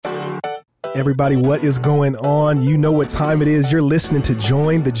Everybody, what is going on? You know what time it is. You're listening to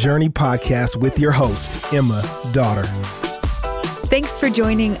Join the Journey podcast with your host, Emma Daughter. Thanks for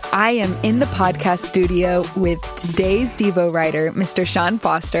joining. I am in the podcast studio with today's Devo writer, Mr. Shawn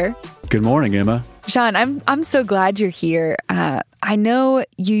Foster. Good morning, Emma. Shawn, I'm so glad you're here. I know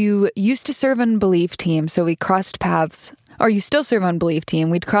you used to serve on Believe Team, so we crossed paths. Or you still serve on Believe Team.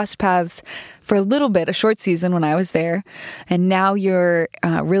 We'd crossed paths for a little bit, a short season when I was there. And now you're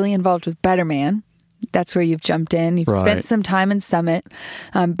really involved with Better Man. That's where you've jumped in. You've spent some time in Summit.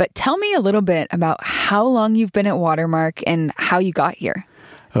 But tell me a little bit about how long you've been at Watermark and how you got here.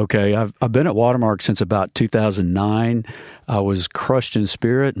 Okay, I've been at Watermark since about 2009. I was crushed in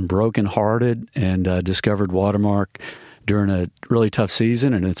spirit and brokenhearted and discovered Watermark during a really tough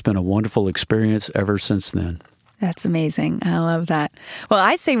season. And it's been a wonderful experience ever since then. That's amazing. I love that. Well,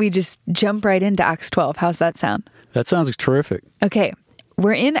 I say we just jump right into Acts 12. How's that sound? That sounds terrific. Okay.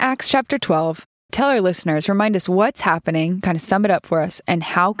 We're in Acts chapter 12. Tell our listeners, remind us what's happening, kind of sum it up for us, and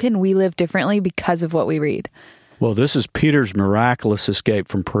how can we live differently because of what we read? Well, this is Peter's miraculous escape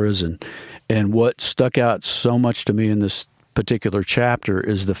from prison. And what stuck out so much to me in this particular chapter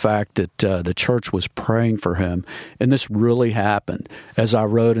is the fact that the church was praying for him. And this really happened. As I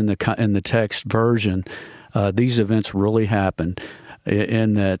wrote in the text version, these events really happened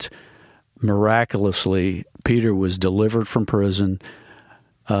in that miraculously Peter was delivered from prison.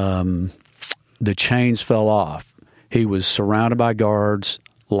 The chains fell off. He was surrounded by guards,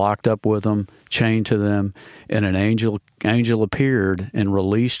 locked up with them, chained to them, and an angel appeared and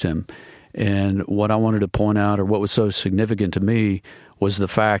released him. And what I wanted to point out, or what was so significant to me, was the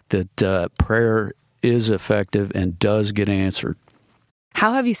fact that prayer is effective and does get answered.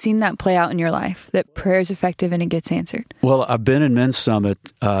 How have you seen that play out in your life, that prayer is effective and it gets answered? Well, I've been in Men's Summit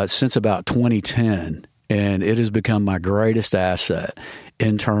since about 2010, and it has become my greatest asset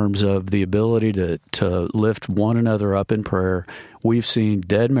in terms of the ability to lift one another up in prayer. We've seen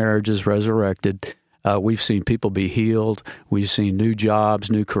dead marriages resurrected. We've seen people be healed. We've seen new jobs,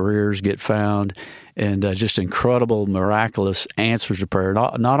 new careers get found, and just incredible, miraculous answers to prayer.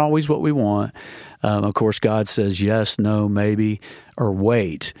 Not always what we want. Of course, God says yes, no, maybe, or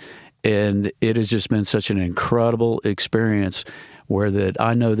wait. And it has just been such an incredible experience where that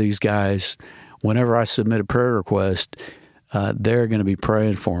I know these guys, whenever I submit a prayer request, they're going to be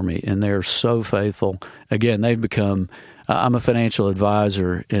praying for me, and they're so faithful. Again, they've become, I'm a financial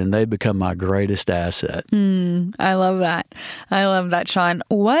advisor, and they've become my greatest asset. I love that. I love that, Shawn.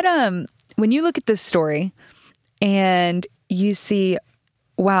 What, when you look at this story and you see,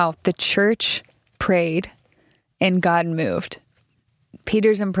 wow, the church prayed and God moved.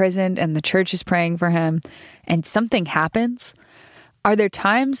 Peter's imprisoned and the church is praying for him and something happens. Are there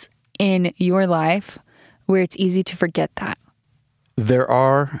times in your life where it's easy to forget that? There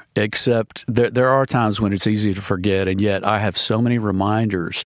are, except there are times when it's easy to forget, and yet I have so many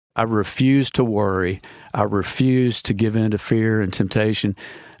reminders. I refuse to worry. I refuse to give in to fear and temptation.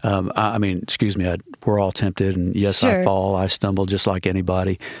 We're all tempted, and yes, sure. I fall, I stumble just like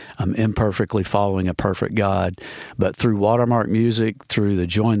anybody. I'm imperfectly following a perfect God. But through Watermark music, through the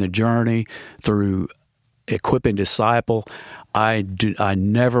Join the Journey, through equipping disciple, I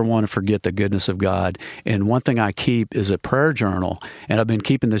never want to forget the goodness of God. And one thing I keep is a prayer journal, and I've been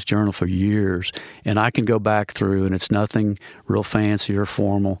keeping this journal for years. And I can go back through, and it's nothing real fancy or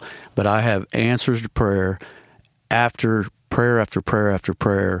formal, but I have answers to prayer after prayer after prayer after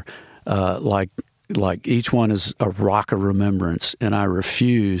prayer, like each one is a rock of remembrance, and I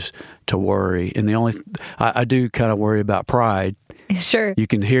refuse to worry. And I do kind of worry about pride. Sure. You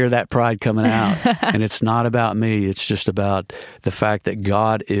can hear that pride coming out, and it's not about me. It's just about the fact that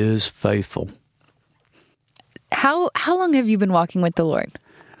God is faithful. How long have you been walking with the Lord?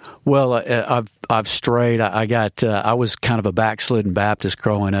 Well, I've strayed. I was kind of a backslidden Baptist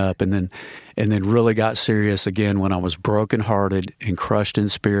growing up, and then really got serious again when I was brokenhearted and crushed in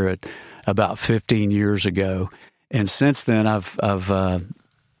spirit about 15 years ago. And since then, God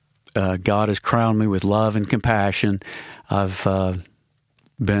has crowned me with love and compassion. I've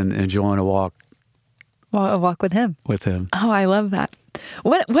been enjoying a walk with Him. With Him. Oh, I love that.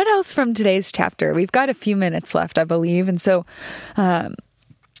 What else from today's chapter? We've got a few minutes left, I believe, and so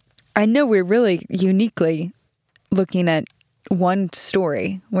I know we're really uniquely looking at one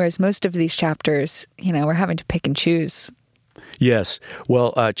story, whereas most of these chapters, we're having to pick and choose. Yes.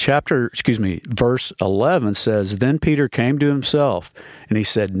 Well, verse 11 says, "Then Peter came to himself, and he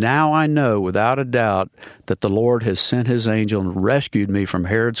said, 'Now I know without a doubt that the Lord has sent his angel and rescued me from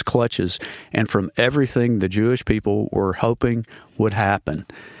Herod's clutches and from everything the Jewish people were hoping would happen.'"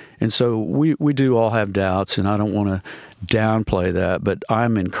 And so we do all have doubts, and I don't want to downplay that, but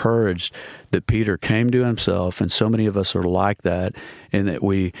I'm encouraged that Peter came to himself, and so many of us are like that, and that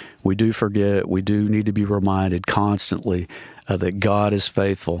we do forget, we do need to be reminded constantly that God is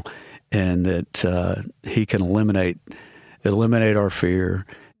faithful, and that He can eliminate our fear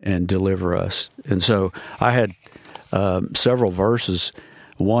and deliver us. And so I had several verses.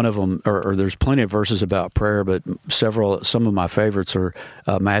 One of them, or there's plenty of verses about prayer, but some of my favorites are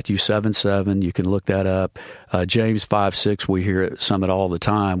Matthew 7:7. You can look that up. James 5:6. We hear it Summit all the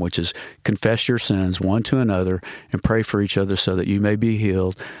time, which is confess your sins one to another and pray for each other so that you may be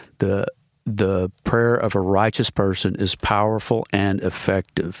healed. The prayer of a righteous person is powerful and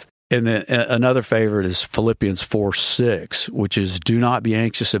effective. And then another favorite is Philippians 4:6, which is do not be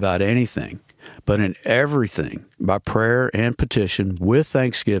anxious about anything, but in everything, by prayer and petition, with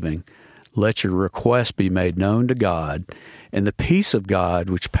thanksgiving, let your requests be made known to God, and the peace of God,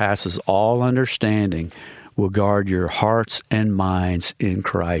 which passes all understanding, will guard your hearts and minds in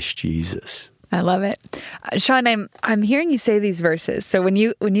Christ Jesus. I love it. Shawn, I'm hearing you say these verses. So when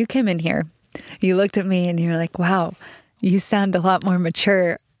you came in here, you looked at me and you were like, wow, you sound a lot more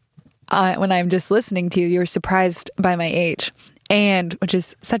mature. When I'm just listening to you, you were surprised by my age. And which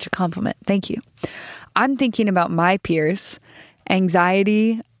is such a compliment. Thank you. I'm thinking about my peers.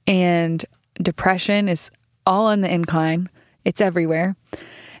 Anxiety and depression is all on the incline. It's everywhere.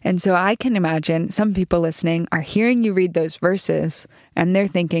 And so I can imagine some people listening are hearing you read those verses and they're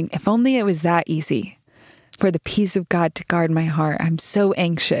thinking, if only it was that easy for the peace of God to guard my heart. I'm so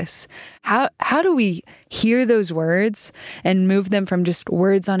anxious. How do we hear those words and move them from just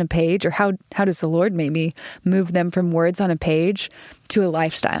words on a page? Or how does the Lord maybe move them from words on a page to a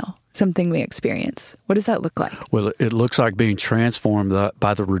lifestyle, something we experience? What does that look like? Well, it looks like being transformed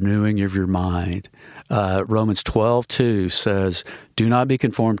by the renewing of your mind. Romans 12:2 says, do not be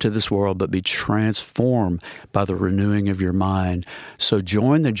conformed to this world, but be transformed by the renewing of your mind. So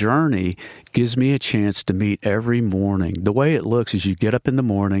join the journey gives me a chance to meet every morning. The way it looks is you get up in the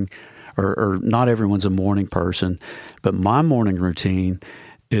morning, or not everyone's a morning person, but my morning routine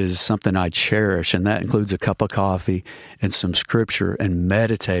is something I cherish, and that includes a cup of coffee and some scripture and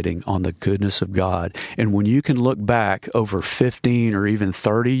meditating on the goodness of God. And when you can look back over 15 or even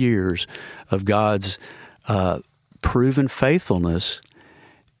 30 years of God's proven faithfulness,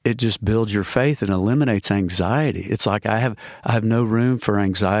 it just builds your faith and eliminates anxiety. It's like I have no room for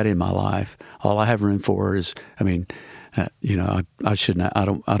anxiety in my life. All I have room for is, I shouldn't. I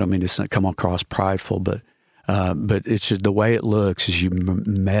don't mean to come across prideful, but it's just the way it looks is you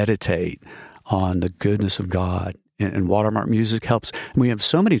meditate on the goodness of God. And Watermark Music helps. And we have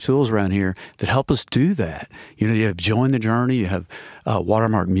so many tools around here that help us do that. You have Join the Journey, you have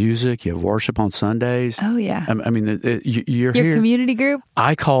Watermark Music, you have worship on Sundays. Oh, yeah. Your here. Community group?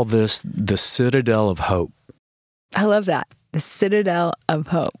 I call this the Citadel of Hope. I love that. The Citadel of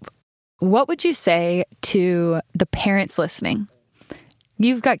Hope. What would you say to the parents listening?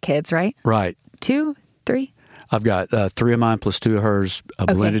 You've got kids, right? Right. 2, 3? I've got 3 of mine plus 2 of hers,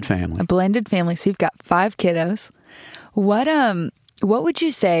 blended family. A blended family. So you've got 5 kiddos. What would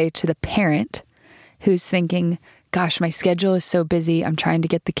you say to the parent who's thinking, gosh, my schedule is so busy. I'm trying to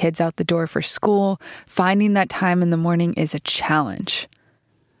get the kids out the door for school. Finding that time in the morning is a challenge.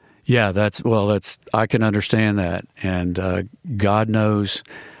 Yeah, I can understand that. And God knows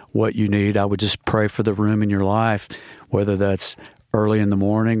what you need. I would just pray for the room in your life, whether that's early in the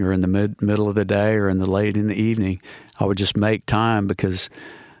morning or in the middle of the day or in the late in the evening. I would just make time because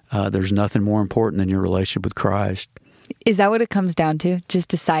there's nothing more important than your relationship with Christ. Is that what it comes down to? Just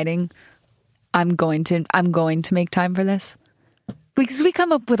deciding I'm going to make time for this? Because we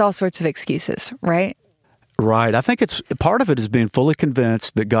come up with all sorts of excuses, right? Right. I think it's part of it is being fully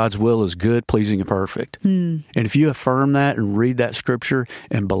convinced that God's will is good, pleasing, and perfect. And if you affirm that and read that scripture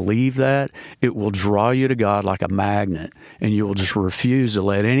and believe that, it will draw you to God like a magnet, and you will just refuse to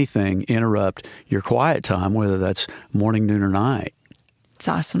let anything interrupt your quiet time, whether that's morning, noon, or night. It's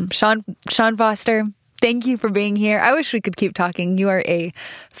awesome. Shawn Foster, thank you for being here. I wish we could keep talking. You are a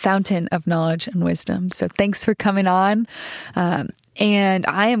fountain of knowledge and wisdom. So thanks for coming on. And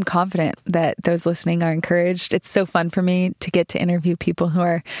I am confident that those listening are encouraged. It's so fun for me to get to interview people who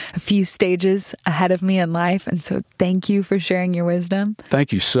are a few stages ahead of me in life. And so thank you for sharing your wisdom.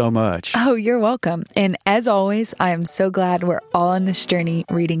 Thank you so much. Oh, you're welcome. And as always, I am so glad we're all on this journey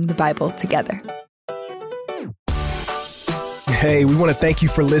reading the Bible together. Hey, we want to thank you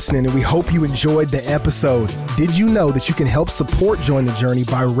for listening, and we hope you enjoyed the episode. Did you know that you can help support Join the Journey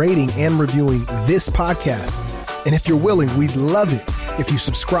by rating and reviewing this podcast? And if you're willing, we'd love it if you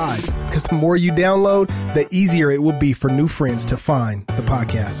subscribe, because the more you download, the easier it will be for new friends to find the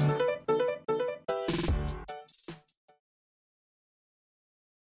podcast.